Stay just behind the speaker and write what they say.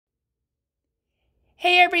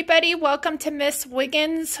Hey everybody, welcome to Miss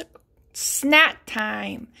Wiggins Snack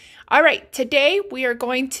Time. All right, today we are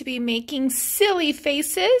going to be making silly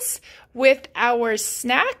faces with our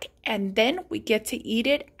snack and then we get to eat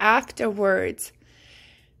it afterwards.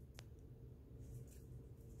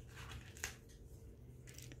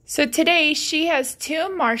 So today she has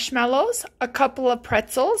 2 marshmallows, a couple of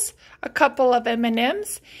pretzels, a couple of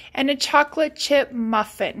M&Ms, and a chocolate chip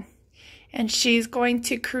muffin. And she's going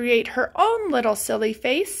to create her own little silly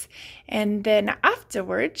face, and then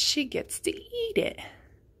afterwards she gets to eat it.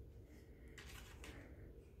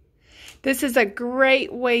 This is a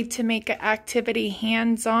great way to make an activity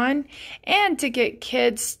hands-on and to get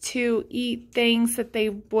kids to eat things that they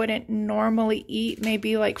wouldn't normally eat,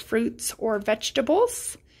 maybe like fruits or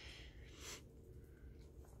vegetables.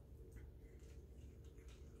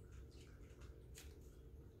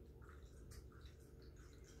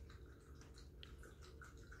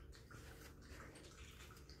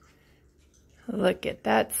 Look at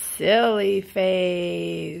that silly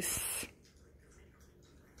face.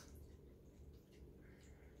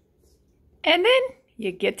 And then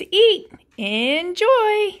you get to eat.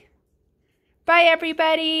 Enjoy. Bye,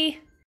 everybody.